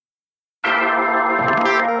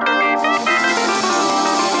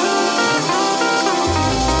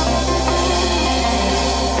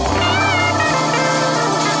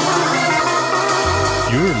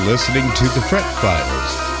listening to The Fret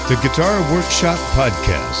Files, the Guitar Workshop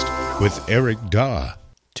podcast with Eric Daw.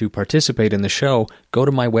 To participate in the show, go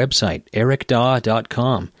to my website,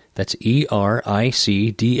 ericdaw.com. That's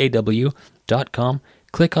ERICDAW.com.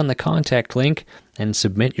 Click on the contact link and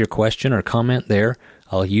submit your question or comment there.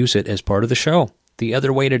 I'll use it as part of the show. The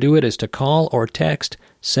other way to do it is to call or text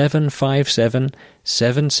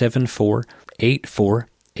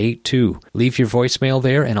 757-774-8482. Leave your voicemail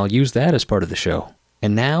there, and I'll use that as part of the show.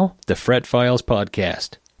 And now, the Fret Files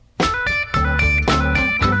podcast.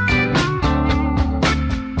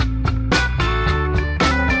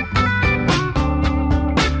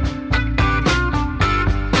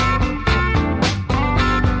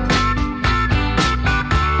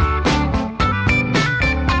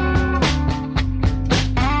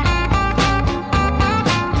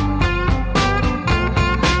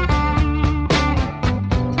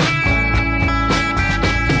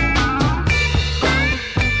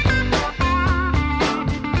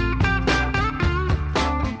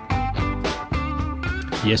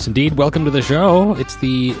 Yes, indeed. Welcome to the show. It's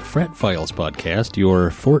the Fret Files podcast,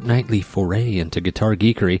 your fortnightly foray into guitar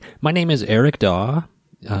geekery. My name is Eric Daw.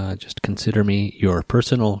 Just consider me your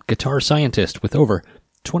personal guitar scientist with over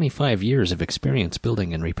 25 years of experience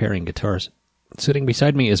building and repairing guitars. Sitting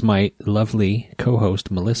beside me is my lovely co-host,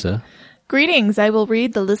 Melissa. Greetings. I will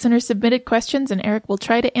read the listener-submitted questions, and Eric will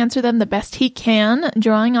try to answer them the best he can,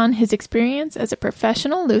 drawing on his experience as a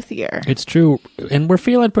professional luthier. It's true, and we're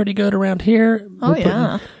feeling pretty good around here.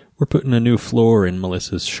 We're putting a new floor in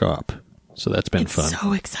Melissa's shop, so that's been fun. It's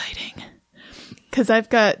so exciting, because I've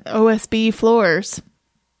got OSB floors,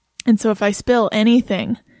 and so if I spill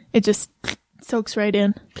anything, it just soaks right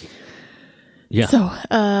in. Yeah.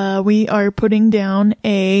 So we are putting down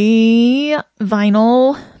a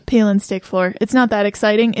vinyl peel and stick floor. It's not that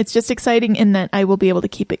exciting. It's just exciting in that I will be able to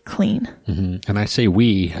keep it clean. Mm-hmm. And I say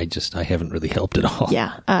we, I haven't really helped at all.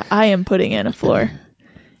 Yeah, I am putting in a floor.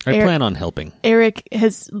 I plan on helping. Eric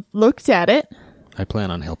has looked at it. I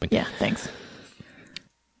plan on helping. Yeah, thanks.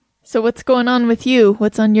 So what's going on with you?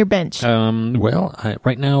 What's on your bench?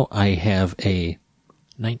 Right now I have I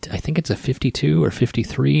think it's a 52 or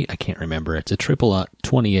 53. I can't remember. It's a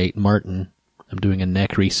 00028 Martin. I'm doing a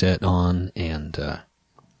neck reset on and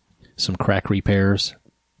some crack repairs.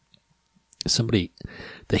 The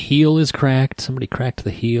heel is cracked. Somebody cracked the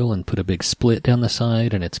heel and put a big split down the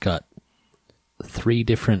side, and it's got 3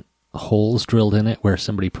 different holes drilled in it where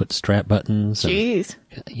somebody put strap buttons. Jeez.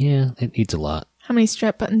 Yeah, it needs a lot. How many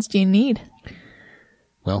strap buttons do you need?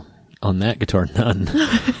 Well, on that guitar, none.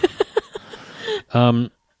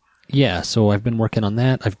 Yeah, so I've been working on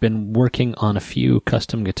that. I've been working on a few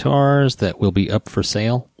custom guitars that will be up for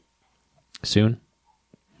sale soon.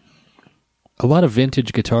 A lot of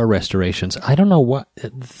vintage guitar restorations. I don't know what...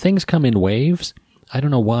 Things come in waves. I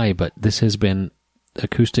don't know why, but this has been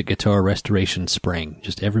acoustic guitar restoration spring.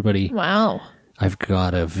 Just everybody... Wow. I've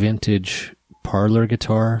got a vintage parlor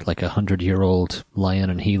guitar, like a 100-year-old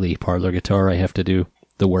Lion and Healy parlor guitar I have to do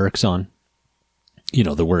the works on. You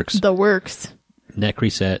know, the works. The works. Neck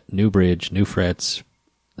reset, new bridge, new frets,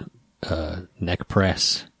 neck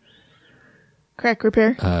press. Crack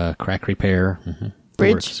repair. Mm-hmm.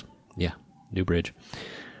 Bridge. Yeah, new bridge.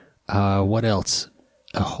 What else?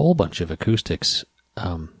 A whole bunch of acoustics.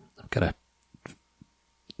 I've got I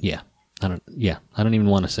don't even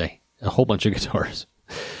want to say. A whole bunch of guitars.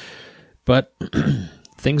 But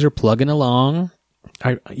things are plugging along.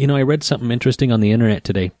 I read something interesting on the internet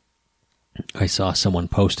today. I saw someone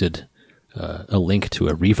posted a link to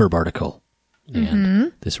a Reverb article.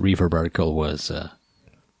 And this Reverb article was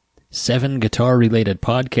 7 guitar-related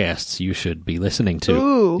podcasts you should be listening to.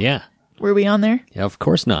 Ooh. Yeah. Were we on there? Yeah, of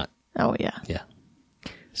course not. Oh, yeah. Yeah.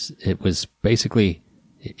 It was basically,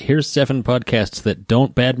 here's 7 podcasts that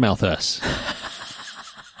don't badmouth us.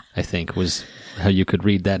 I think was how you could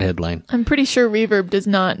read that headline. I'm pretty sure Reverb does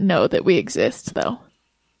not know that we exist, though.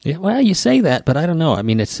 Yeah, well, you say that, but I don't know. I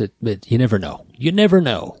mean, you never know. You never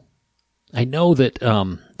know. I know that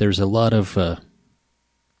there's a lot of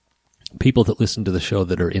people that listen to the show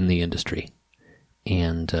that are in the industry.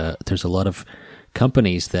 And there's a lot of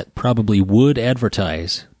companies that probably would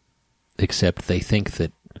advertise, except they think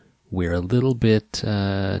that we're a little bit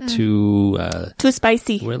too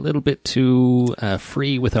spicy. We're a little bit too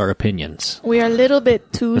free with our opinions. We are a little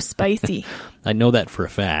bit too spicy. I know that for a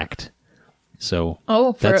fact. So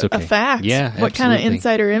that's okay. A fact? Yeah, What absolutely. kind of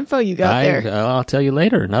insider info you got there? I'll tell you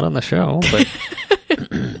later. Not on the show, but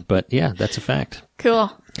but yeah, that's a fact.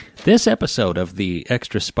 Cool. This episode of the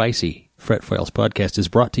Extra Spicy Fret Files podcast is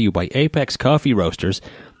brought to you by Apex Coffee Roasters,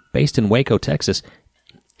 based in Waco, Texas.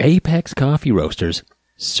 Apex Coffee Roasters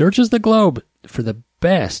searches the globe for the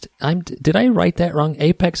best. Did I write that wrong?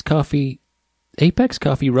 Apex Coffee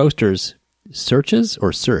Roasters searches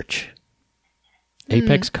or search?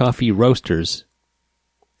 Apex Coffee Roasters.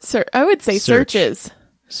 I would say searches.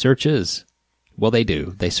 Searches. Well, they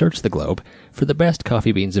do. They search the globe for the best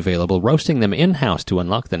coffee beans available, roasting them in-house to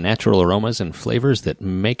unlock the natural aromas and flavors that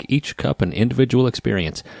make each cup an individual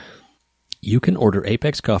experience. You can order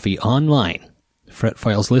Apex Coffee online. Fret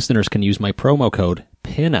Files listeners can use my promo code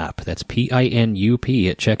PINUP, that's PINUP,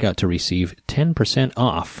 at checkout to receive 10%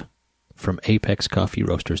 off from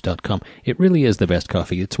apexcoffeeroasters.com. It really is the best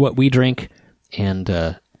coffee. It's what we drink, and,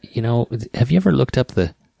 have you ever looked up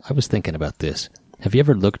I was thinking about this. Have you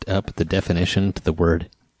ever looked up the definition to the word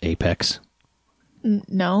apex?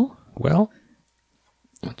 No. Well,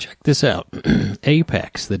 check this out.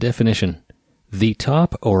 Apex, the definition, the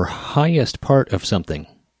top or highest part of something.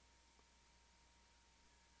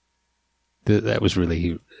 That was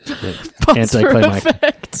really anticlimactic.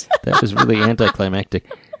 That was really anticlimactic.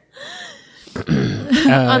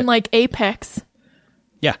 Unlike Apex.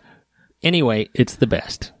 Yeah. Anyway, it's the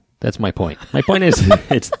best. That's my point. My point is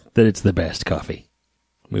it's the best coffee.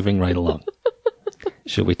 Moving right along.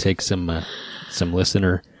 Shall we take some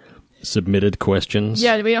listener submitted questions?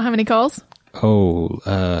 Yeah, we don't have any calls? Oh,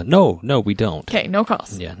 no, we don't. Okay, no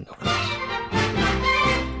calls. Yeah, no calls.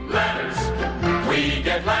 Letters. We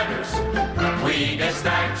get letters. We get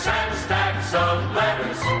stacks and stacks of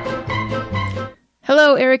letters.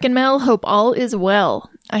 Hello, Eric and Mel. Hope all is well.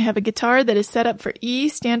 I have a guitar that is set up for E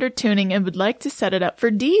standard tuning and would like to set it up for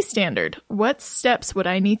D standard. What steps would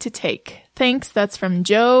I need to take? Thanks. That's from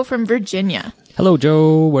Joe from Virginia. Hello,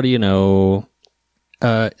 Joe. What do you know?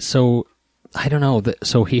 So I don't know.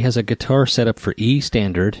 So he has a guitar set up for E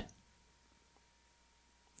standard,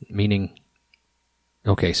 meaning,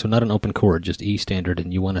 okay, so not an open chord, just E standard,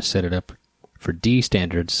 and you want to set it up for D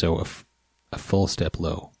standard, so a full step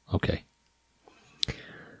low. Okay.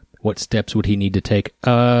 What steps would he need to take?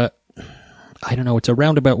 I don't know. It's a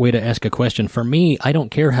roundabout way to ask a question. For me, I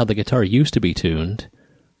don't care how the guitar used to be tuned.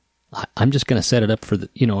 I'm just going to set it up for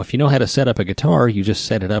if you know how to set up a guitar, you just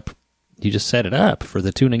set it up. You just set it up for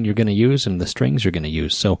the tuning you're going to use and the strings you're going to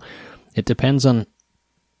use. So it depends on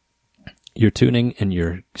your tuning and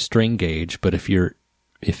your string gauge. But if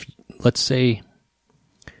let's say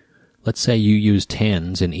you use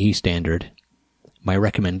 10s in E standard, my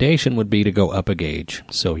recommendation would be to go up a gauge.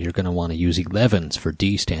 So you're going to want to use 11s for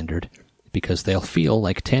D standard because they'll feel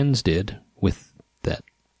like 10s did with that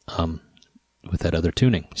other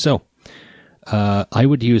tuning. So I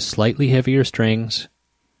would use slightly heavier strings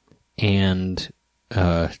and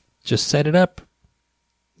just set it up.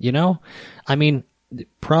 I mean,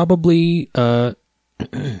 probably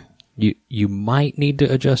you might need to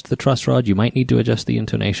adjust the truss rod. You might need to adjust the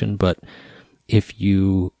intonation. But if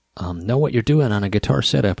you know what you're doing on a guitar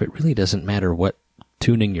setup, it really doesn't matter what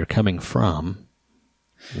tuning you're coming from,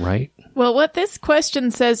 right? Well, what this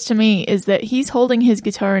question says to me is that he's holding his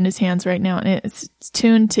guitar in his hands right now, and it's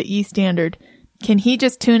tuned to E standard. Can he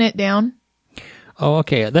just tune it down? Oh,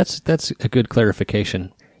 okay. That's a good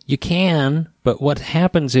clarification. You can, but what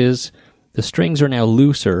happens is the strings are now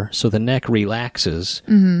looser, so the neck relaxes,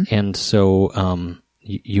 and so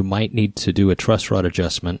you might need to do a truss rod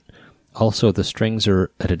adjustment. Also, the strings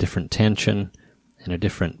are at a different tension and a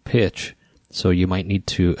different pitch, so you might need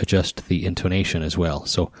to adjust the intonation as well.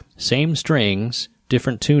 So same strings,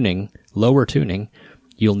 different tuning, lower tuning,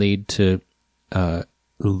 you'll need to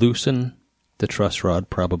loosen the truss rod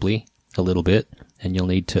probably a little bit, and you'll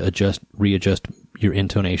need to readjust your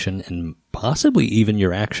intonation and possibly even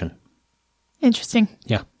your action. Interesting.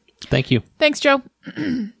 Yeah. Thank you. Thanks, Joe.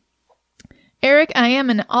 Eric, I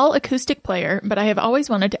am an all-acoustic player, but I have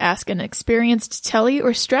always wanted to ask an experienced Tele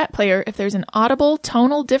or Strat player if there's an audible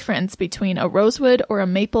tonal difference between a rosewood or a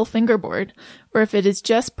maple fingerboard, or if it is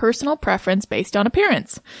just personal preference based on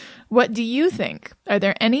appearance. What do you think? Are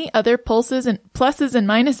there any other pluses and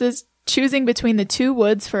minuses choosing between the two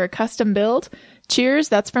woods for a custom build? Cheers,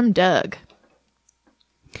 that's from Doug.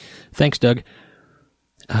 Thanks, Doug.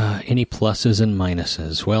 Any pluses and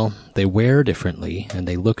minuses? Well, they wear differently and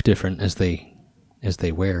they look different as they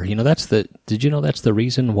wear. Did you know that's the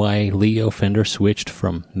reason why Leo Fender switched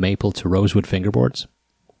from maple to rosewood fingerboards?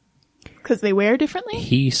 Because they wear differently?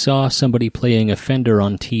 He saw somebody playing a Fender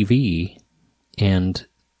on TV and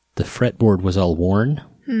the fretboard was all worn.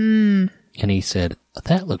 And he said,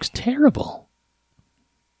 that looks terrible.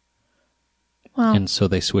 Wow. And so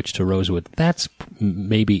they switched to rosewood. That's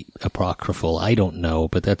maybe apocryphal. I don't know,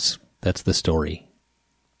 but that's the story.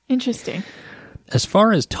 Interesting. As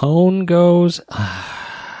far as tone goes,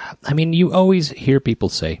 I mean, you always hear people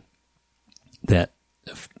say that,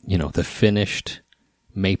 the finished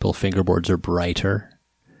maple fingerboards are brighter,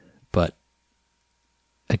 but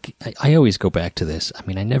I always go back to this. I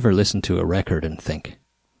mean, I never listen to a record and think,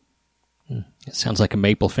 it sounds like a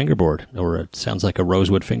maple fingerboard, or it sounds like a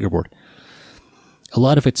rosewood fingerboard. A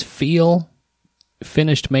lot of its feel,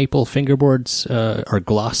 finished maple fingerboards are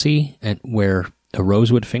glossy, and where a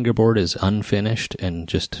rosewood fingerboard is unfinished and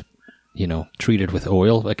just, treated with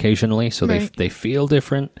oil occasionally, so right. they feel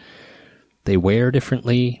different. They wear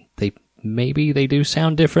differently. Maybe they do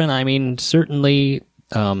sound different. I mean, certainly,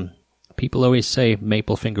 people always say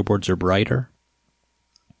maple fingerboards are brighter.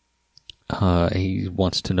 He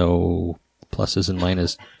wants to know pluses and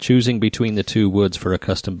minuses. Choosing between the two woods for a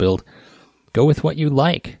custom build. Go with what you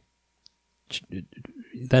like.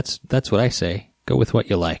 That's what I say. Go with what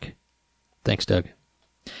you like. Thanks, Doug.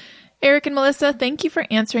 Eric and Melissa, thank you for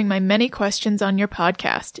answering my many questions on your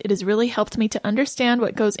podcast. It has really helped me to understand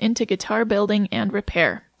what goes into guitar building and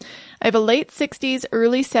repair. I have a late 60s,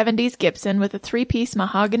 early 70s Gibson with a 3-piece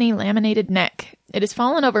mahogany laminated neck. It has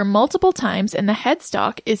fallen over multiple times and the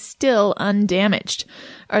headstock is still undamaged.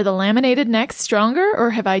 Are the laminated necks stronger or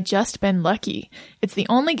have I just been lucky? It's the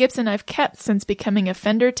only Gibson I've kept since becoming a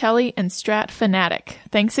Fender, Tele, and Strat fanatic.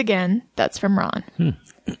 Thanks again. That's from Ron.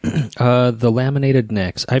 The laminated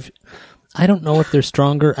necks. I don't know if they're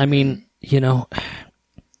stronger. I mean,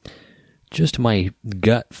 just my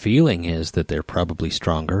gut feeling is that they're probably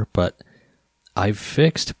stronger, but I've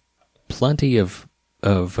fixed plenty of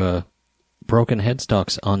broken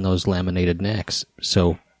headstocks on those laminated necks,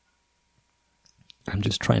 so I'm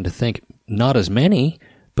just trying to think. Not as many,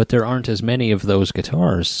 but there aren't as many of those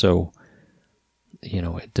guitars, so,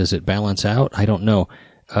 does it balance out? I don't know.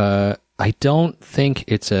 I don't think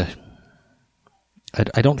it's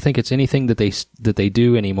anything that they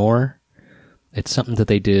do anymore. It's something that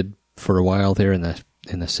they did for a while there in the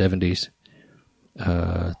 70s.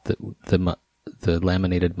 The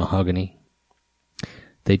laminated mahogany.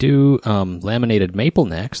 They do laminated maple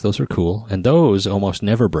necks. Those are cool, and those almost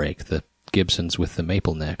never break, the Gibsons with the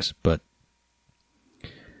maple necks. But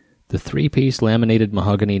the 3-piece laminated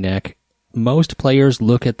mahogany neck, most players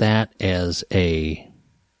look at that as a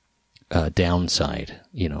downside,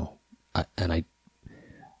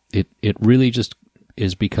 it really just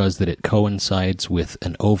is because that it coincides with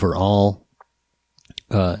an overall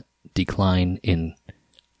decline in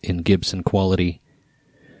Gibson quality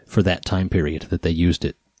for that time period that they used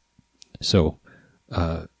it. So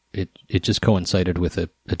it just coincided with a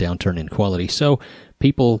downturn in quality. So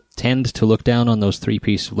people tend to look down on those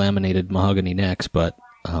 3-piece laminated mahogany necks, but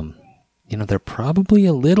they're probably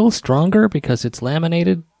a little stronger because it's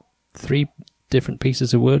laminated, 3 different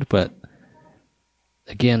pieces of wood. But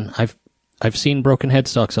again, I've seen broken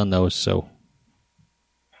headstocks on those, so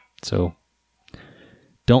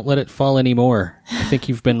don't let it fall anymore. I think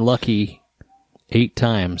you've been lucky 8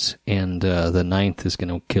 times, and the 9th is going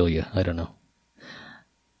to kill you. I don't know.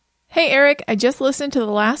 Hey Eric, I just listened to the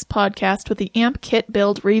last podcast with the amp kit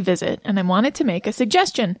build revisit, and I wanted to make a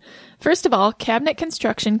suggestion. First of all, cabinet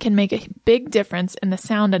construction can make a big difference in the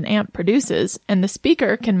sound an amp produces, and the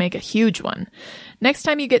speaker can make a huge one. Next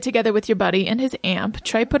time you get together with your buddy and his amp,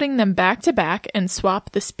 try putting them back to back and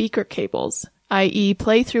swap the speaker cables, i.e.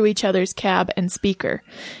 play through each other's cab and speaker.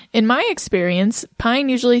 In my experience, pine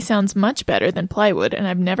usually sounds much better than plywood, and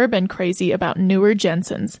I've never been crazy about newer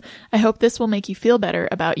Jensens. I hope this will make you feel better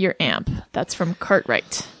about your amp. That's from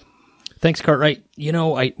Cartwright. Thanks, Cartwright.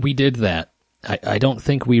 We did that. I don't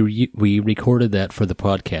think we recorded that for the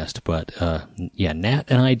podcast, but Nat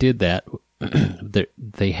and I did that.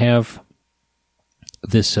 They have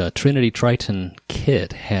this Trinity Triton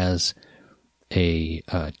kit has a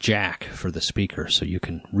jack for the speaker, so you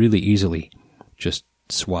can really easily just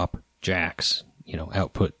swap jacks,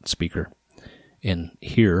 output speaker, and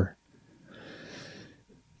hear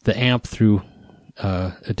the amp through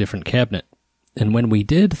a different cabinet. And when we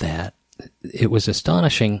did that, it was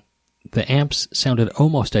astonishing. The amps sounded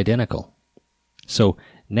almost identical. So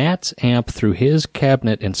Nat's amp through his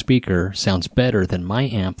cabinet and speaker sounds better than my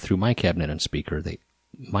amp through my cabinet and speaker.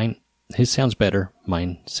 His sounds better,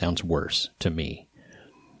 mine sounds worse to me.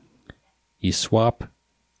 You swap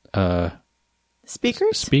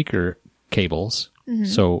speaker cables,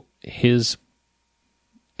 so his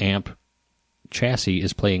amp chassis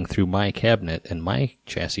is playing through my cabinet, and my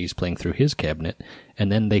chassis is playing through his cabinet,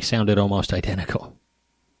 and then they sounded almost identical.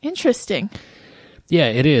 Interesting. Yeah,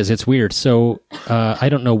 it is. It's weird. So I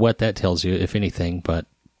don't know what that tells you, if anything, but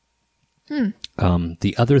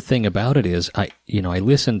the other thing about it is, I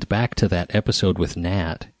listened back to that episode with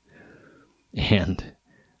Nat, and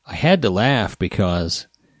I had to laugh because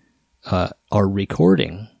our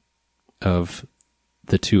recording of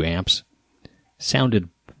the 2 amps sounded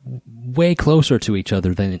way closer to each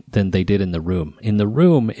other than they did in the room. In the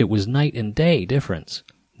room, it was night and day difference.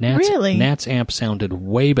 Really? Nat's amp sounded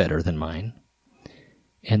way better than mine.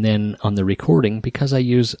 And then on the recording, because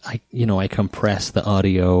I compress the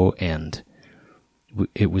audio, and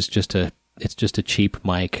it's just a cheap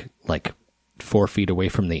mic, like 4 feet away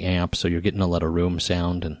from the amp, so you're getting a lot of room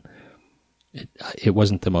sound, and it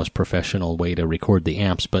wasn't the most professional way to record the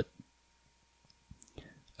amps, but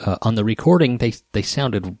on the recording, they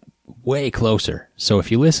sounded way closer. So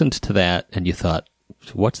if you listened to that and you thought,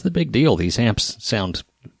 what's the big deal? These amps sound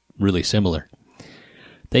really similar.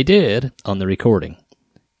 They did on the recording.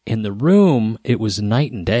 In the room, it was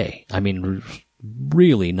night and day. I mean,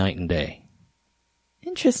 really night and day.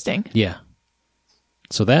 Interesting. Yeah.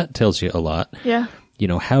 So that tells you a lot. Yeah.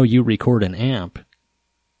 How you record an amp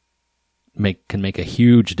can make a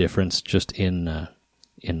huge difference just in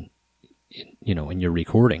your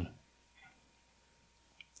recording.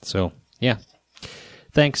 So, yeah.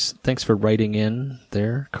 Thanks for writing in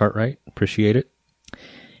there, Cartwright. Appreciate it.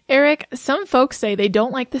 Eric, some folks say they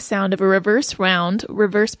don't like the sound of a reverse wound,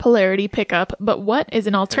 reverse polarity pickup, but what is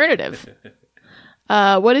an alternative?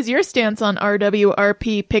 What is your stance on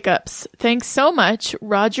RWRP pickups? Thanks so much,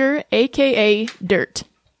 Roger, a.k.a. Dirt.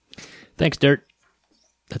 Thanks, Dirt.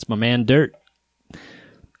 That's my man, Dirt.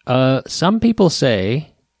 Some people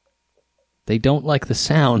say they don't like the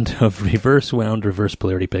sound of reverse wound, reverse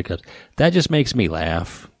polarity pickups. That just makes me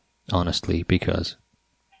laugh, honestly, because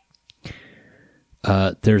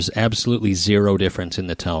there's absolutely zero difference in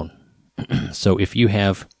the tone. So if you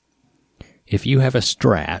have a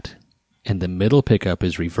Strat and the middle pickup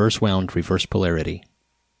is reverse wound, reverse polarity,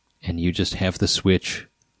 and you just have the switch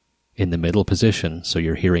in the middle position, so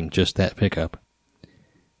you're hearing just that pickup,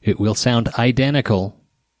 it will sound identical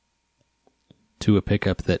to a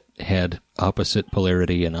pickup that had opposite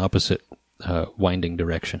polarity and opposite winding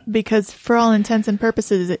direction. Because for all intents and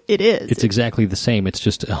purposes, it is. It's exactly the same. It's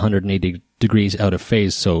just 180 degrees out of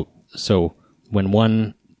phase. So when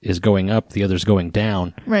one is going up, the other's going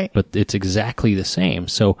down. Right. But it's exactly the same.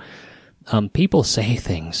 So people say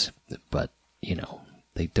things, but,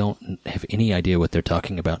 they don't have any idea what they're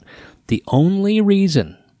talking about. The only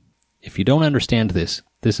reason, if you don't understand this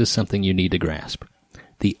is something you need to grasp.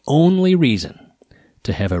 The only reason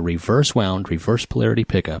to have a reverse wound, reverse polarity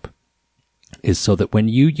pickup is so that when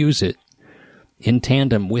you use it in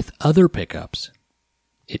tandem with other pickups,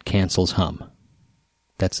 it cancels hum.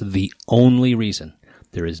 That's the only reason.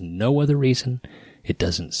 There is no other reason. It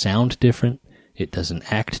doesn't sound different. It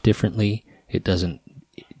doesn't act differently. It doesn't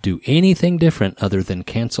do anything different other than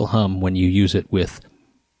cancel hum when you use it with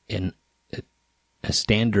a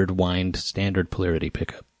standard wind, standard polarity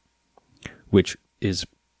pickup, which is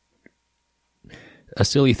a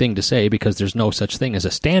silly thing to say because there's no such thing as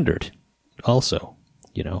a standard also,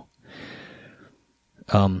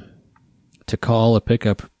 to call a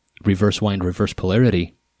pickup reverse wind, reverse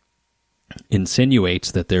polarity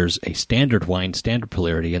insinuates that there's a standard wind, standard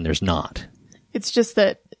polarity, and there's not. It's just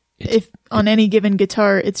that if on any given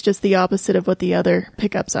guitar, it's just the opposite of what the other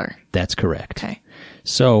pickups are. That's correct. Okay.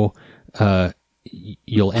 So,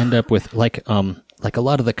 you'll end up with like a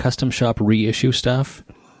lot of the custom shop reissue stuff.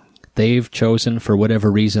 They've chosen, for whatever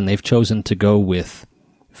reason, to go with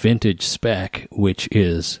vintage spec, which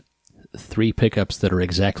is 3 pickups that are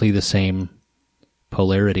exactly the same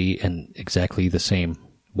polarity and exactly the same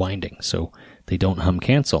winding, so they don't hum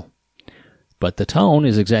cancel. But the tone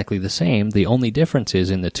is exactly the same. The only difference is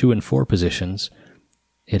in the 2 and 4 positions,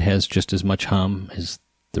 it has just as much hum as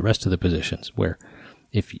the rest of the positions, where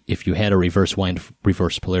if you had a reverse wind,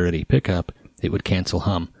 reverse polarity pickup, it would cancel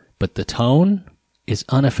hum. But the tone is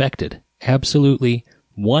unaffected. Absolutely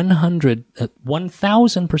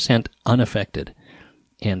 1,000% unaffected.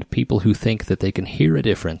 And people who think that they can hear a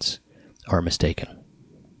difference are mistaken.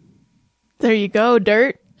 There you go,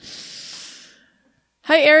 Dirt.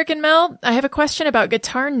 Hi, Eric and Mel. I have a question about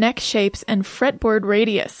guitar neck shapes and fretboard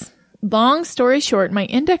radius. Long story short, my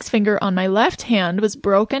index finger on my left hand was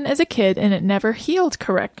broken as a kid and it never healed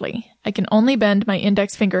correctly. I can only bend my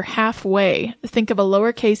index finger halfway. Think of a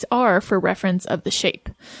lowercase r for reference of the shape.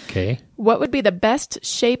 Okay. What would be the best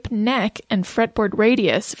shape neck and fretboard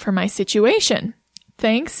radius for my situation?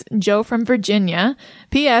 Thanks, Joe from Virginia.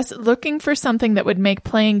 P.S. Looking for something that would make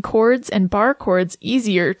playing chords and bar chords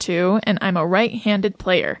easier too, and I'm a right-handed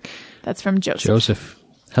player. That's from Joseph. Joseph.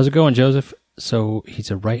 How's it going, Joseph? So he's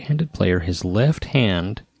a right-handed player. His left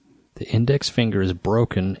hand, the index finger is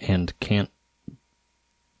broken and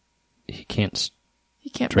he can't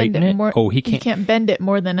bend it more. Oh, he can't. He can't bend it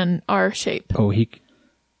more than an R shape. Oh, I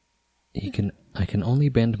can only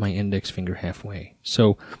bend my index finger halfway.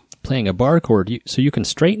 So playing a bar chord, so you can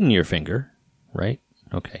straighten your finger, right?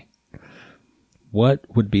 Okay. What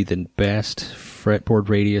would be the best fretboard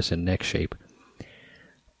radius and neck shape?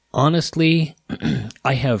 Honestly,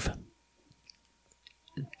 I have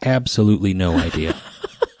absolutely no idea.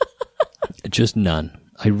 Just none.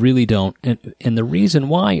 I really don't. And the reason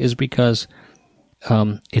why is because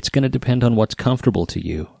it's going to depend on what's comfortable to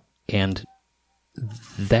you. And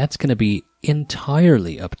that's going to be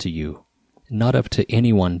entirely up to you, not up to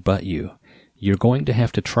anyone but you. You're going to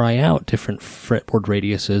have to try out different fretboard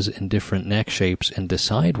radiuses and different neck shapes and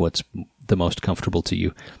decide what's the most comfortable to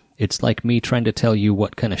you. It's like me trying to tell you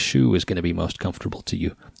what kind of shoe is going to be most comfortable to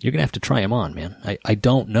you. You're going to have to try them on, man. I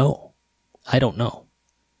don't know. I don't know.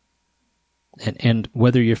 And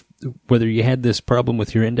whether you had this problem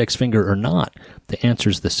with your index finger or not, the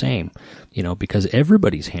answer's the same. Because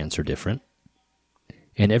everybody's hands are different.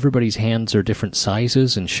 And everybody's hands are different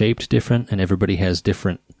sizes and shaped different, and everybody has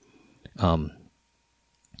different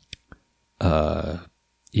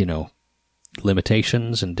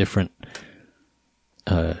limitations and different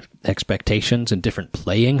expectations and different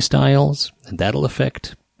playing styles, and that'll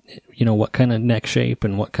affect, what kind of neck shape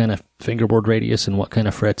and what kind of fingerboard radius and what kind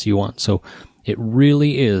of frets you want. So it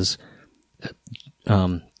really is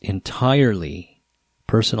entirely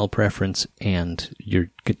personal preference, and you're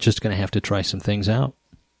just going to have to try some things out.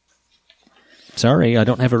 Sorry, I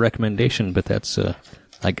don't have a recommendation, but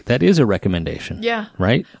that is a recommendation. Yeah.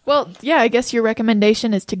 Right? Well, yeah, I guess your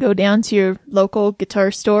recommendation is to go down to your local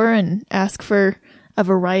guitar store and ask for a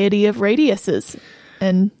variety of radiuses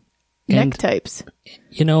and neck types.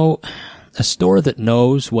 A store that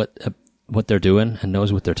knows what they're doing and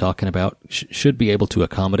knows what they're talking about should be able to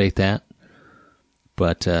accommodate that.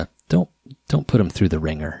 But don't put them through the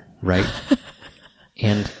ringer, right?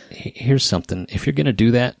 And here's something: if you're going to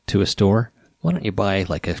do that to a store, why don't you buy a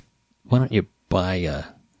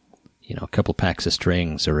couple packs of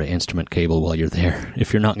strings or an instrument cable while you're there,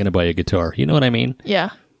 if you're not going to buy a guitar? You know what I mean?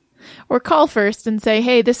 Yeah. Or call first and say,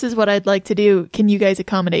 hey, this is what I'd like to do. Can you guys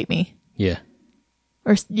accommodate me? Yeah.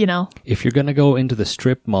 Or, If you're going to go into the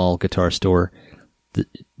strip mall guitar store,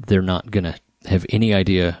 they're not going to have any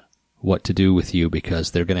idea what to do with you,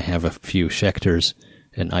 because they're going to have a few Schecters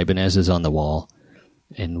and Ibanez's on the wall.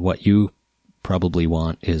 And what you probably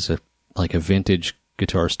want is a vintage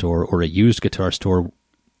guitar store or a used guitar store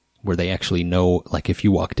where they actually know, like if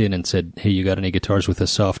you walked in and said, hey, you got any guitars with a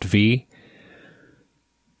soft V?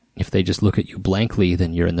 If they just look at you blankly,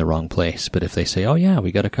 then you're in the wrong place. But if they say, oh yeah,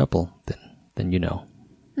 we got a couple, then you know.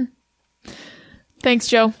 Thanks,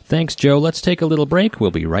 Joe. Thanks, Joe. Let's take a little break.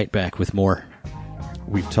 We'll be right back with more.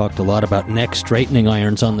 We've talked a lot about neck straightening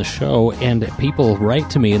irons on the show, and people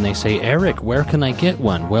write to me and they say, Eric, where can I get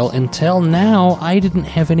one? Well, until now, I didn't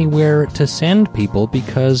have anywhere to send people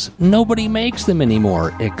because nobody makes them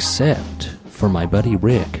anymore, except for my buddy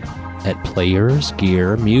Rick at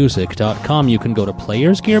playersgearmusic.com. You can go to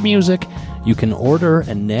Players Gear Music. You can order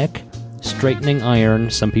a neck straightening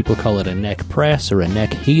iron. Some people call it a neck press or a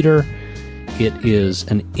neck heater. It is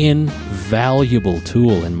an invaluable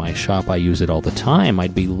tool in my shop. I use it all the time.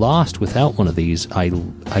 I'd be lost without one of these. I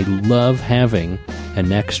love having a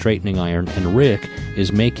neck straightening iron, and Rick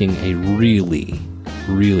is making a really,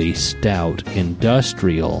 really stout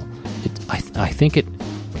industrial. I think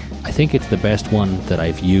it's the best one that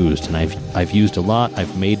I've used, and I've used a lot.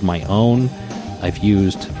 I've made my own. I've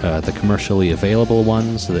used the commercially available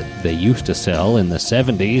ones that they used to sell in the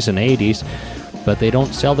 70s and 80s. But they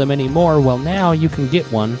don't sell them anymore. Well, now you can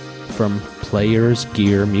get one from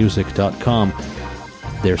playersgearmusic.com.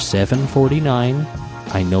 They're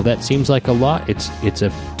 $7.49. I know that seems like a lot. It's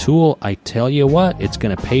a tool, I tell you what, it's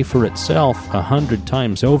going to pay for itself 100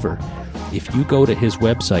 times over. If you go to his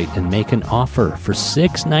website and make an offer for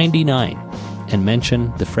 $6.99 and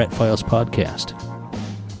mention the Fret Files podcast,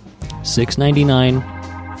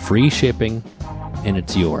 $6.99, free shipping, and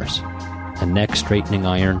it's yours. A neck straightening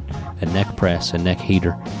iron, a neck press, a neck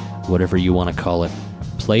heater, whatever you want to call it.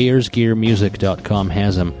 PlayersGearMusic.com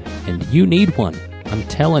has them, and you need one. I'm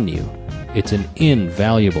telling you, it's an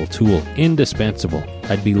invaluable tool, indispensable.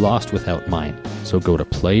 I'd be lost without mine. So go to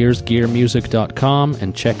PlayersGearMusic.com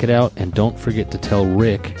and check it out, and don't forget to tell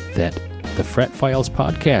Rick that the Fret Files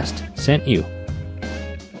podcast sent you.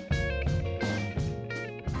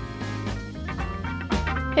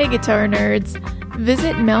 Hey, guitar nerds.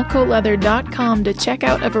 Visit MelcoLeather.com to check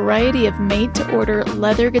out a variety of made-to-order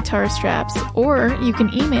leather guitar straps, or you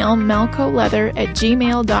can email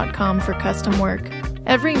melcoleather@gmail.com for custom work.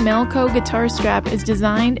 Every Melco guitar strap is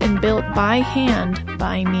designed and built by hand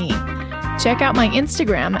by me. Check out my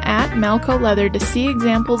Instagram at Malco Leather to see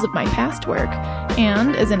examples of my past work.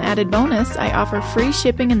 And as an added bonus, I offer free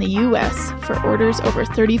shipping in the U.S. for orders over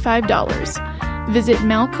 $35. Visit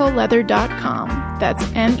melcoleather.com. That's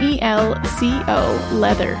MELCO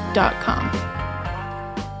leather.com.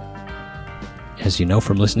 As you know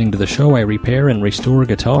from listening to the show, I repair and restore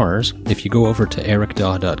guitars. If you go over to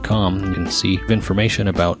ericdaw.com, you can see information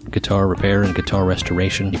about guitar repair and guitar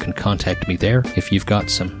restoration. You can contact me there if you've got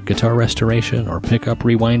some guitar restoration or pickup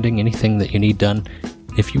rewinding, anything that you need done.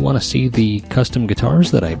 If you want to see the custom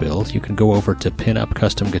guitars that I build, you can go over to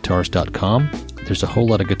pinupcustomguitars.com. There's a whole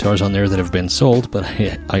lot of guitars on there that have been sold, but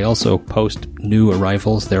I also post new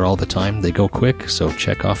arrivals there all the time. They go quick, so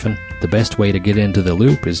check often. The best way to get into the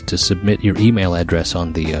loop is to submit your email address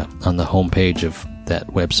on the homepage of that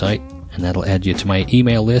website, and that'll add you to my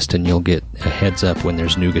email list, and you'll get a heads up when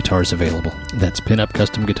there's new guitars available. That's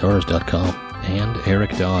pinupcustomguitars.com and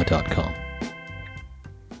ericdaw.com.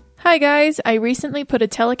 Hi guys, I recently put a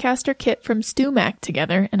Telecaster kit from StewMac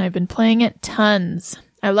together, and I've been playing it tons.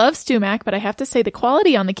 I love StewMac, but I have to say the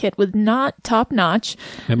quality on the kit was not top-notch.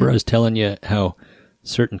 Remember I was telling you how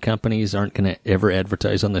certain companies aren't going to ever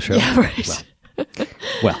advertise on the show? Yeah, right.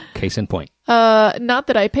 Well, case in point. Not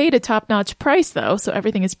that I paid a top-notch price, though, so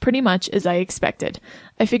everything is pretty much as I expected.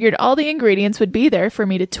 I figured all the ingredients would be there for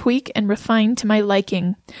me to tweak and refine to my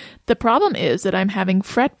liking. The problem is that I'm having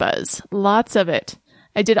fret buzz. Lots of it.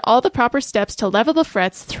 I did all the proper steps to level the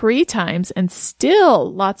frets 3 times and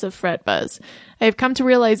still lots of fret buzz. I have come to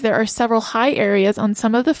realize there are several high areas on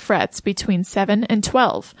some of the frets between 7 and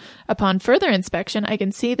 12. Upon further inspection, I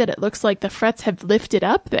can see that it looks like the frets have lifted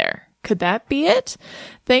up there. Could that be it?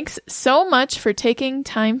 Thanks so much for taking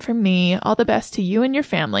time from me. All the best to you and your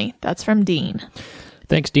family. That's from Dean.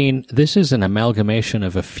 Thanks, Dean. This is an amalgamation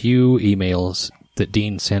of a few emails that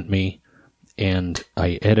Dean sent me, and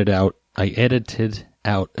I edited out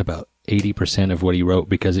about 80% of what he wrote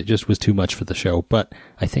because it just was too much for the show. But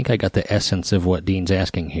I think I got the essence of what Dean's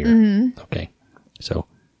asking here. Mm-hmm. Okay. So,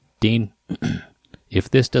 Dean, if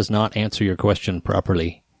this does not answer your question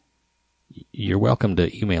properly, you're welcome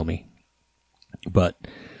to email me. But,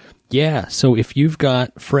 yeah, so if you've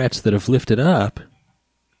got frets that have lifted up,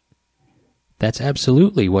 that's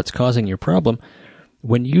absolutely what's causing your problem.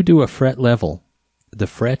 When you do a fret level, the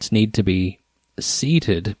frets need to be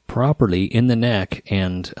seated properly in the neck,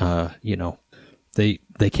 and they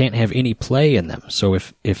can't have any play in them. So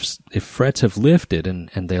if frets have lifted, and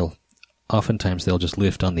they'll just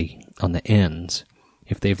lift on the ends.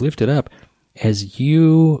 If they've lifted up, as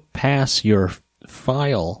you pass your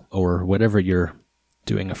file or whatever you're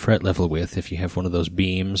doing a fret level with, if you have one of those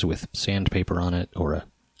beams with sandpaper on it or a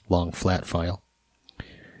long flat file,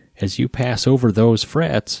 as you pass over those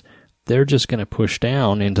frets, they're just going to push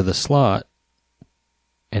down into the slot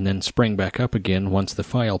and then spring back up again once the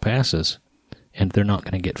file passes, and they're not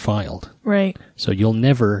going to get filed. Right. So you'll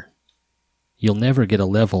never get a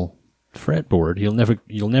level fretboard.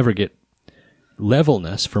 You'll never get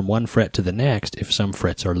levelness from one fret to the next if some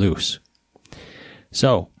frets are loose.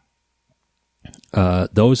 So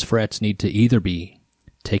those frets need to either be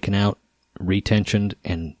taken out, retensioned,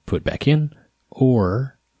 and put back in,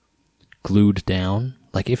 or glued down.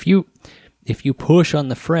 Like if you push on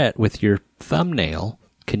the fret with your thumbnail,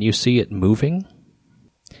 can you see it moving?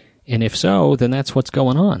 And if so, then that's what's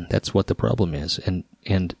going on. That's what the problem is.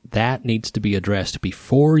 And that needs to be addressed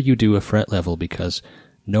before you do a fret level, because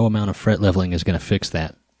no amount of fret leveling is going to fix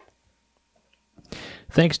that.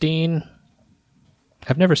 Thanks, Dean.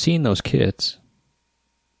 I've never seen those kits.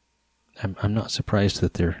 I'm not surprised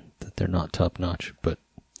that they're not top notch, but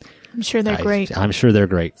I'm sure they're great. I'm sure they're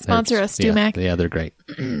great. Sponsor us, StewMac. Yeah, they're great.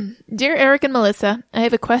 Dear Eric and Melissa, I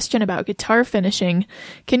have a question about guitar finishing.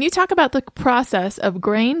 Can you talk about the process of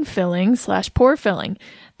grain filling / pour filling?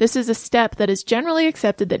 This is a step that is generally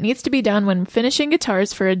accepted that needs to be done when finishing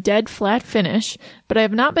guitars for a dead flat finish, but I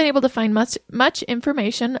have not been able to find much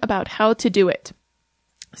information about how to do it.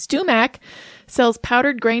 StewMac sells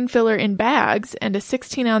powdered grain filler in bags and a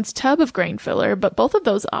 16-ounce tub of grain filler, but both of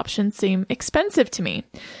those options seem expensive to me.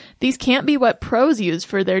 These can't be what pros use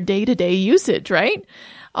for their day-to-day usage, right?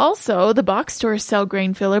 Also, the box stores sell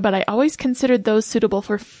grain filler, but I always considered those suitable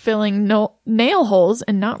for filling nail holes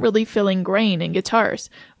and not really filling grain in guitars.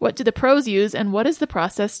 What do the pros use, and what is the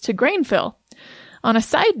process to grain fill? On a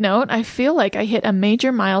side note, I feel like I hit a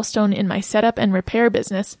major milestone in my setup and repair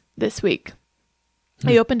business this week.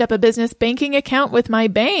 I opened up a business banking account with my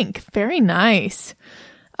bank. Very nice.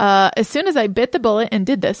 As soon as I bit the bullet and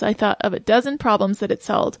did this, I thought of a dozen problems that it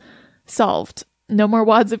solved. No more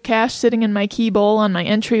wads of cash sitting in my key bowl on my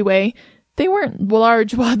entryway. They weren't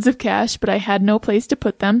large wads of cash, but I had no place to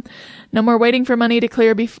put them. No more waiting for money to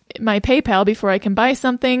clear my PayPal before I can buy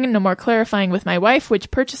something. No more clarifying with my wife which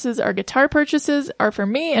purchases are guitar purchases are for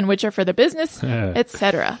me and which are for the business,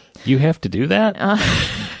 etc. You have to do that?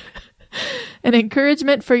 An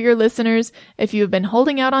encouragement for your listeners. If you have been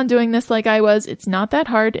holding out on doing this like I was, it's not that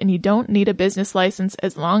hard and you don't need a business license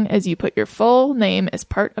as long as you put your full name as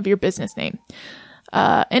part of your business name.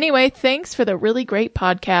 Anyway, thanks for the really great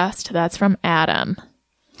podcast. That's from Adam.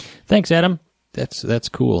 Thanks, Adam. That's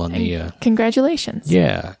cool on the... Congratulations.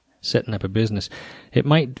 Yeah, setting up a business. It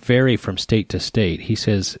might vary from state to state. He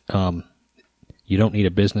says you don't need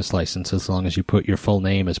a business license as long as you put your full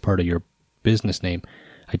name as part of your business name.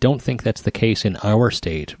 I don't think that's the case in our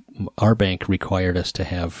state. Our bank required us to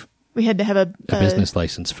have... We had to have a business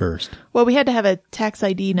license first. Well, we had to have a tax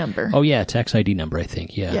ID number. Oh, yeah, tax ID number, I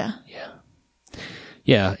think. Yeah. Yeah.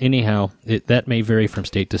 Yeah, anyhow, that may vary from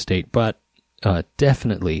state to state, but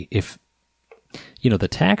definitely if, the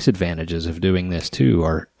tax advantages of doing this too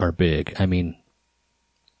are big. I mean,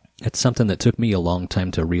 it's something that took me a long time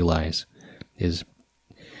to realize is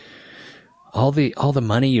all the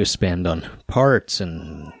money you spend on parts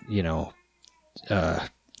and,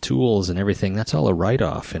 tools and everything, that's all a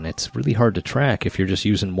write-off, and it's really hard to track if you're just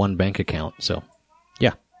using one bank account. So,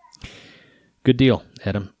 yeah. Good deal,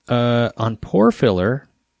 Adam. On pore filler,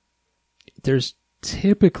 there's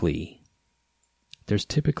typically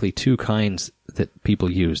two kinds that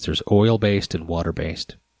people use. There's oil-based and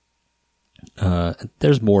water-based.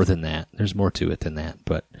 There's more than that. There's more to it than that.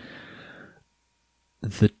 But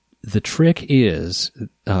the trick is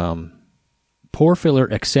pore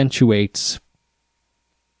filler accentuates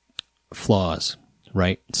flaws,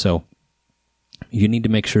 right? So you need to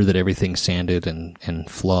make sure that everything's sanded and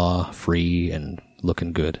flaw-free and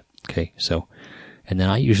looking good. Okay, so, and then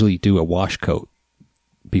I usually do a wash coat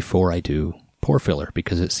before I do pore filler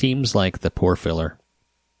because it seems like the pore filler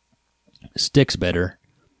sticks better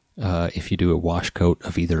if you do a wash coat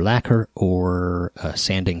of either lacquer or a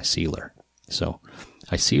sanding sealer. So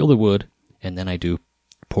I seal the wood and then I do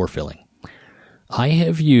pore filling. I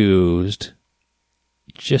have used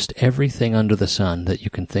just everything under the sun that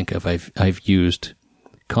you can think of. I've used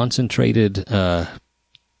concentrated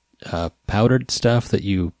powdered stuff that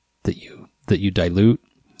you dilute.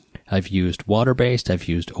 I've used water-based. I've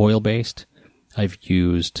used oil-based. I've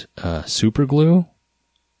used super glue.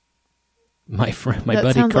 My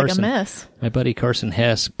buddy sounds Carson, like a mess. my buddy Carson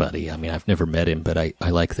Hess, I mean, I've never met him, but I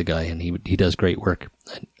like the guy, and he does great work.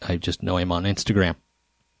 I just know him on Instagram.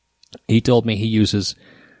 He told me he uses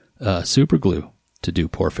super glue to do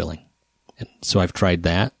pore filling, and so I've tried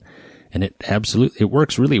that, and it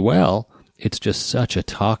works really well. It's just such a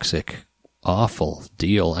toxic, awful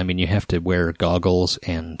deal. I mean, you have to wear goggles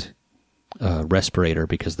and respirator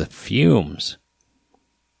because the fumes.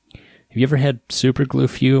 Have you ever had super glue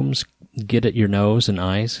fumes get at your nose and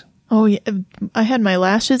eyes? Oh, yeah. I had my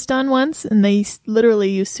lashes done once, and they literally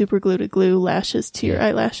use super glue to glue lashes to your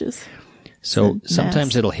eyelashes. So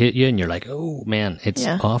sometimes it'll hit you, and you're like, oh, man, it's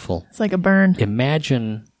awful. It's like a burn.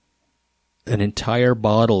 Imagine an entire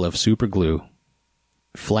bottle of super glue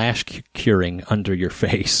flash curing under your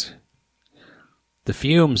face. The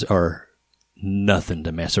fumes are nothing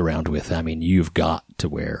to mess around with. I mean, you've got to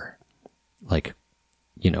wear,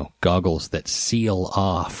 goggles that seal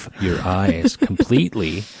off your eyes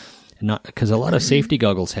completely. Not because a lot of safety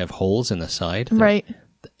goggles have holes in the side. Right.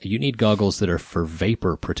 You need goggles that are for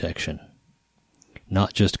vapor protection,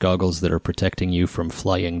 not just goggles that are protecting you from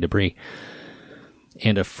flying debris.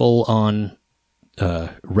 And a full-on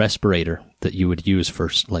respirator that you would use for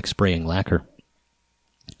spraying lacquer.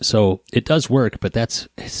 So it does work, but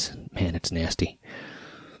it's nasty.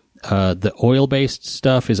 The oil-based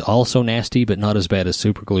stuff is also nasty, but not as bad as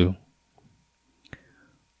super glue.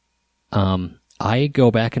 I go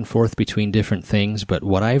back and forth between different things, but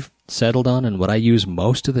what I've settled on and what I use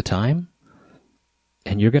most of the time,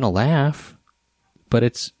 and you're going to laugh, but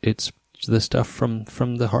it's the stuff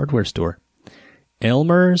from the hardware store.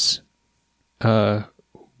 Elmer's, I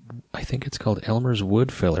think it's called Elmer's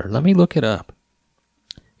Wood Filler. Let me look it up.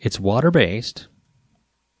 It's water-based,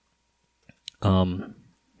 and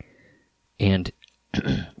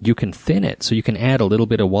you can thin it, so you can add a little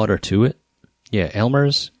bit of water to it. Yeah,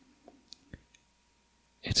 Elmer's.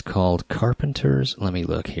 It's called Carpenter's. Let me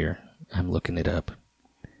look here. I'm looking it up.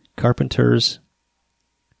 Carpenter's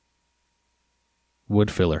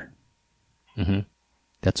Wood Filler.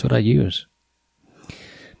 That's what I use.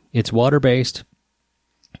 It's water-based,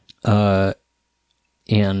 and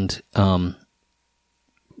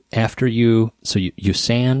after you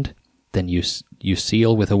sand, then you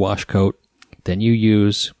seal with a wash coat, then you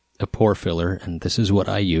use a pore filler, and this is what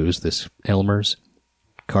I use, this Elmer's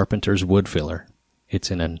Carpenter's wood filler.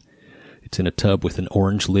 It's in a tub with an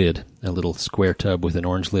orange lid, a little square tub with an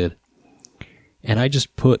orange lid. And I just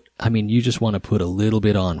you just want to put a little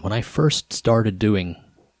bit on. When I first started doing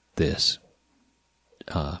this,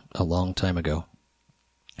 a long time ago,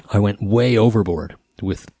 I went way overboard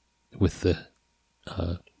with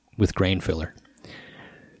grain filler.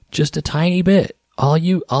 Just a tiny bit. All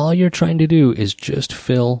you're trying to do is just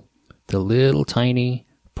fill the little tiny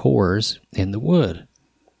pores in the wood,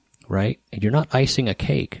 right? And you're not icing a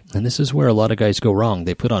cake. And this is where a lot of guys go wrong.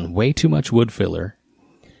 They put on way too much wood filler,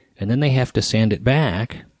 and then they have to sand it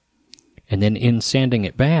back. And then in sanding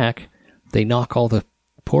it back, they knock all the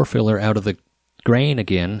pore filler out of the grain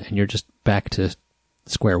again, and you're just back to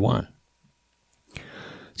square one.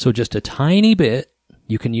 So just a tiny bit.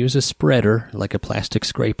 You can use a spreader, like a plastic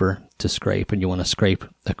scraper, to scrape, and you want to scrape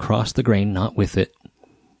across the grain, not with it,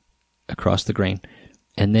 across the grain.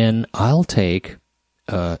 And then I'll take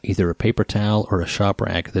either a paper towel or a shop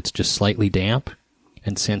rag that's just slightly damp,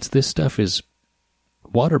 and since this stuff is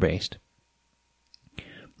water-based,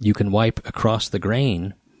 you can wipe across the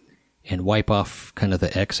grain and wipe off kind of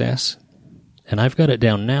the excess. And I've got it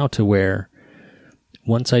down now to where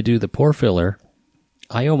once I do the pore filler,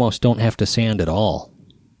 I almost don't have to sand at all.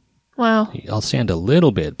 Wow. I'll sand a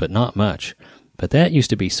little bit, but not much. But that used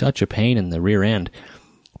to be such a pain in the rear end.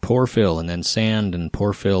 Pore fill and then sand and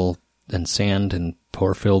pore fill and sand and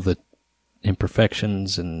pore fill the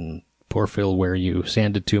imperfections and pore fill where you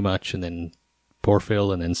sanded too much and then pore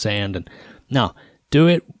fill and then sand. And now, do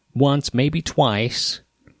it once, maybe twice,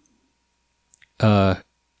 but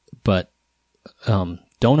don't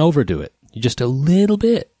overdo it. Just a little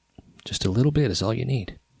bit. Just a little bit is all you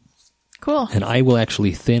need. Cool. And I will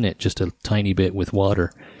actually thin it just a tiny bit with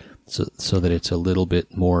water so that it's a little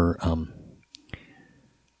bit more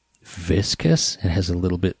viscous. It has a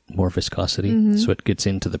little bit more viscosity, so it gets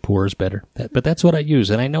into the pores better. But that's what I use.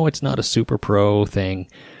 And I know it's not a super pro thing,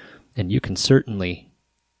 and you can certainly,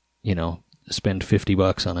 spend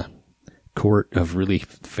 $50 on a quart of really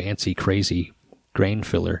fancy, crazy grain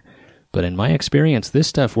filler. But in my experience, this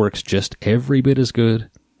stuff works just every bit as good.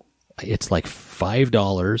 It's like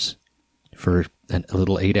 $5 for a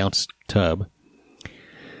little 8-ounce tub.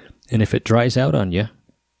 And if it dries out on you,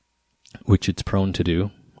 which it's prone to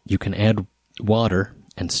do, you can add water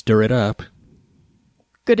and stir it up.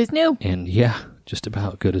 Good as new. And yeah, just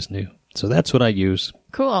about good as new. So that's what I use.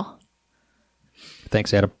 Cool.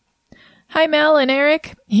 Thanks, Adam. Hi, Mel and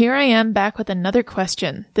Eric. Here I am back with another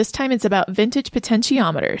question. This time it's about vintage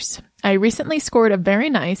potentiometers. I recently scored a very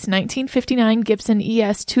nice 1959 Gibson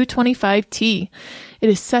ES 225T. It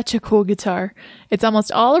is such a cool guitar. It's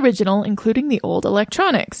almost all original, including the old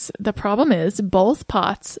electronics. The problem is both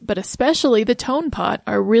pots, but especially the tone pot,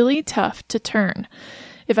 are really tough to turn.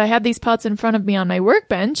 If I had these pots in front of me on my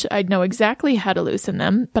workbench, I'd know exactly how to loosen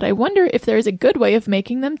them, but I wonder if there's a good way of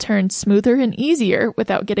making them turn smoother and easier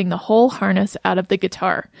without getting the whole harness out of the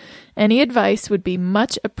guitar. Any advice would be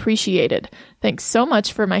much appreciated. Thanks so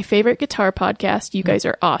much for my favorite guitar podcast. You guys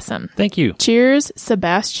are awesome. Thank you. Cheers,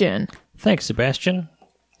 Sebastian. Thanks, Sebastian.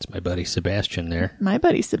 It's my buddy Sebastian there. My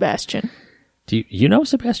buddy Sebastian. Do you know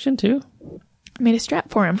Sebastian too? I made a strap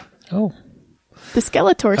for him. Oh. The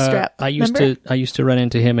Skeletor strap. I used to run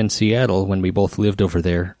into him in Seattle when we both lived over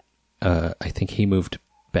there. I think he moved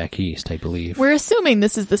back east, I believe. We're assuming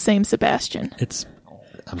this is the same Sebastian.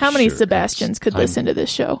 How many Sebastians could listen to this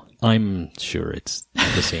show? I'm sure it's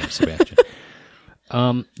the same Sebastian.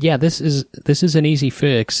 Yeah, this is an easy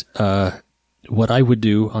fix. What I would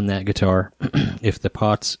do on that guitar, if the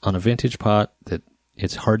pot's on a vintage pot that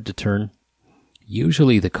it's hard to turn,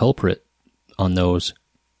 usually the culprit on those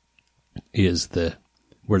is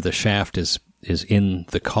where the shaft is in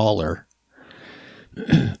the collar.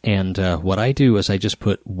 And what I do is I just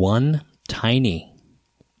put one tiny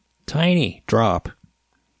drop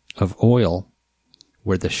of oil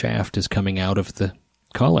where the shaft is coming out of the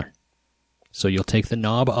collar. So you'll take the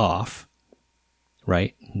knob off,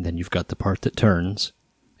 right? And then you've got the part that turns,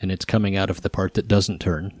 and it's coming out of the part that doesn't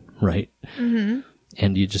turn, right? Mm-hmm.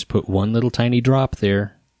 And you just put one little tiny drop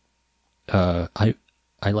there. I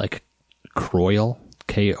like Kroil,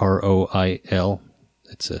 Kroil.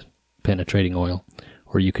 It's a penetrating oil.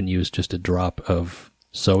 Or you can use just a drop of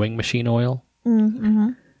sewing machine oil. Mm-hmm.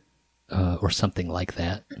 Or something like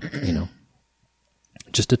that,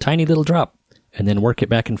 Just a tiny little drop. And then work it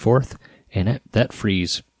back and forth. And that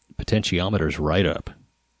frees potentiometers right up.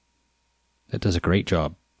 That does a great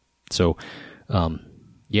job. So,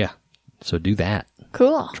 yeah. So do that.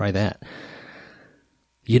 Cool. Try that.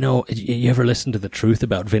 You ever listen to The Truth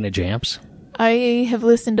About Vintage Amps? I have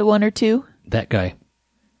listened to one or two. That guy,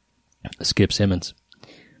 Skip Simmons,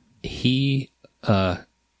 he was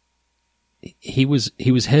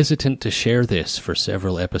hesitant to share this for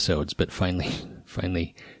several episodes, but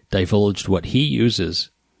finally divulged what he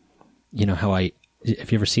uses. You know how have you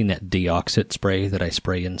ever seen that Deoxit spray that I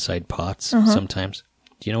spray inside pots sometimes?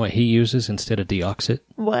 Do you know what he uses instead of Deoxit?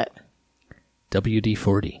 What?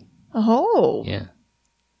 WD-40. Oh. Yeah.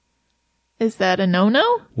 Is that a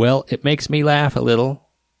no-no? Well, it makes me laugh a little.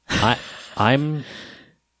 I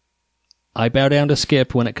bow down to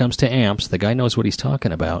Skip when it comes to amps. The guy knows what he's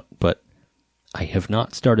talking about, but I have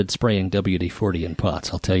not started spraying WD-40 in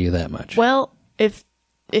pots, I'll tell you that much. Well, if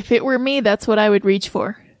it were me, that's what I would reach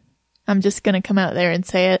for. I'm just going to come out there and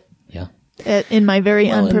say it. Yeah. In my very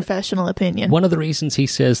unprofessional opinion. One of the reasons he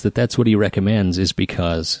says that that's what he recommends is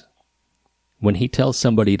because when he tells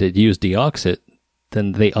somebody to use Deoxit,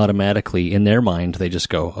 then they automatically, in their mind, they just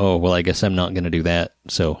go, oh, well, I guess I'm not going to do that,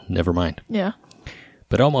 so never mind. Yeah.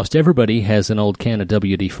 But almost everybody has an old can of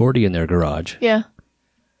WD-40 in their garage. Yeah.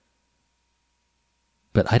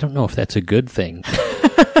 But I don't know if that's a good thing.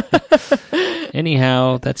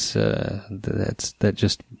 Anyhow, that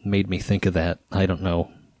just made me think of that. I don't know.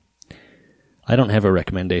 I don't have a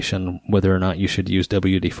recommendation whether or not you should use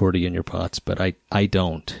WD-40 in your pots, but I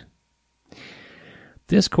don't.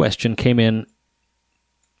 This question came in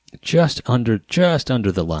just under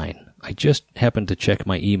the line. I just happened to check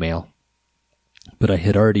my email, but I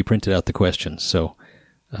had already printed out the questions, so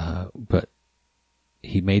but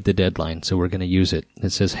he made the deadline, so we're going to use it.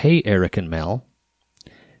 It says, "Hey, Eric and Mel.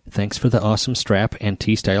 Thanks for the awesome strap and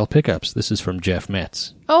T-style pickups." This is from Jeff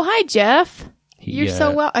Metz. Oh, hi, Jeff. You're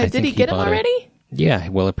so well. Did he get them already? Yeah,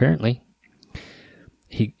 well, apparently.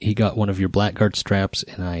 He got one of your Blackguard straps,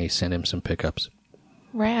 and I sent him some pickups.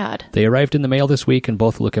 Rad. They arrived in the mail this week, and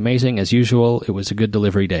both look amazing. As usual, it was a good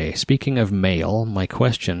delivery day. Speaking of mail, my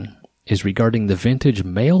question is regarding the vintage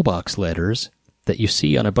mailbox letters that you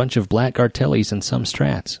see on a bunch of Blackguard tellies and some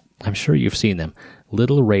strats. I'm sure you've seen them.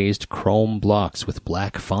 Little raised chrome blocks with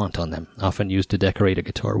black font on them, often used to decorate a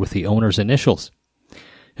guitar with the owner's initials.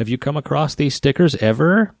 Have you come across these stickers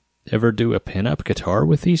ever? Ever do a pin-up guitar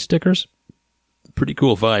with these stickers? Pretty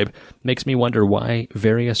cool vibe. Makes me wonder why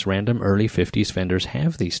various random early 50s Fenders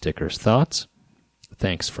have these stickers. Thoughts?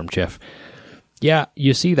 Thanks, from Jeff. Yeah,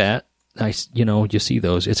 you see that. You see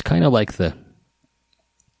those. It's kind of like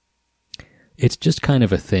it's just kind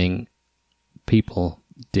of a thing people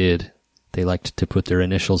did. They liked to put their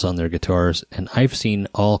initials on their guitars, and I've seen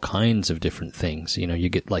all kinds of different things. You know, you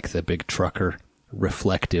get like the big trucker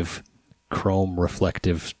reflective, chrome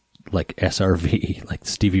reflective, like SRV, like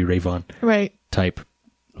Stevie Ray Vaughan type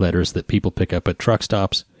letters that people pick up at truck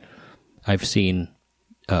stops. I've seen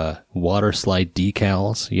water slide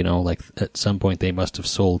decals, like at some point they must have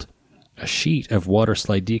sold a sheet of water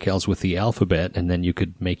slide decals with the alphabet, and then you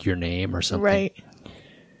could make your name or something. Right.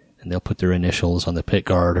 And they'll put their initials on the pick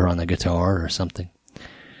guard or on the guitar or something.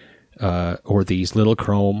 Or these little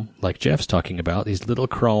chrome, like Jeff's talking about, these little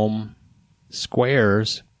chrome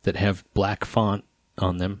squares that have black font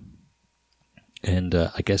on them. And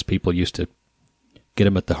I guess people used to get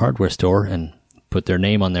them at the hardware store and put their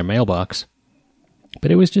name on their mailbox.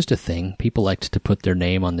 But it was just a thing. People liked to put their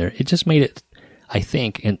name on there. It just made it, I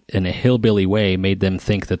think, in a hillbilly way, made them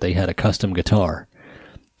think that they had a custom guitar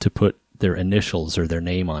to put their initials or their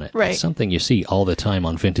name on it. Right. It's something you see all the time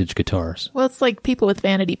on vintage guitars. Well, it's like people with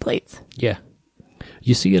vanity plates. Yeah.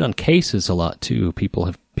 You see it on cases a lot, too.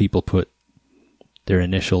 People put their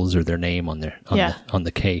initials or their name on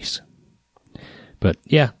the case. But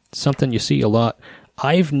yeah, something you see a lot.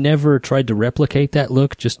 I've never tried to replicate that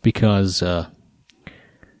look just because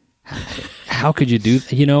how could you do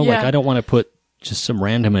like I don't want to put just some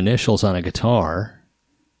random initials on a guitar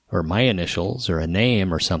or my initials or a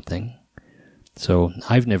name or something. So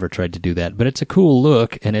I've never tried to do that, but it's a cool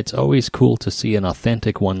look, and it's always cool to see an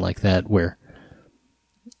authentic one like that where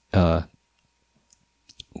the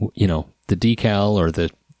decal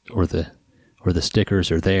or the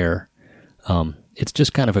stickers are there. It's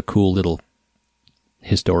just kind of a cool little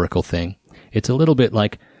historical thing. It's a little bit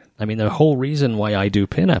like, the whole reason why I do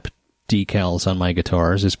pinup decals on my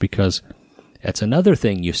guitars is because that's another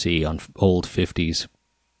thing you see on old 50s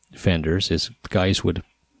Fenders is guys would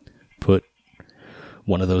put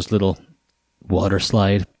one of those little water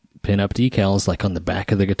slide pinup decals like on the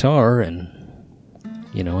back of the guitar, and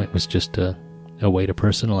it was just a way to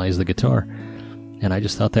personalize the guitar. And I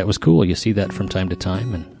just thought that was cool. You see that from time to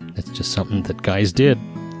time, and it's just something that guys did.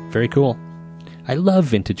 Very cool. I love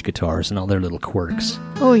vintage guitars and all their little quirks.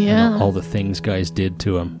 Oh, yeah. All the things guys did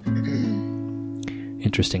to them.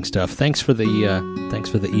 Interesting stuff. Thanks for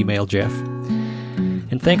the email, Jeff.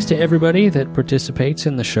 And thanks to everybody that participates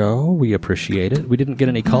in the show. We appreciate it. We didn't get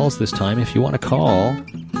any calls this time. If you want to call,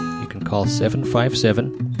 you can call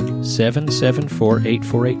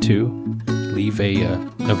 757-774-8482. Leave a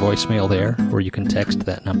voicemail there, or you can text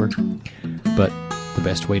that number. But the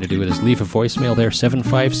best way to do it is leave a voicemail there,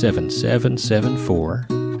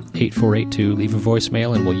 757-774-8482. Leave a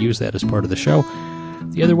voicemail, and we'll use that as part of the show.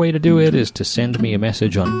 The other way to do it is to send me a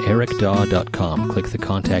message on ericdaw.com. Click the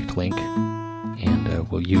contact link, and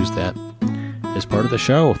we'll use that as part of the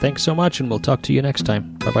show. Thanks so much, and we'll talk to you next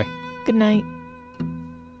time. Bye-bye. Good night.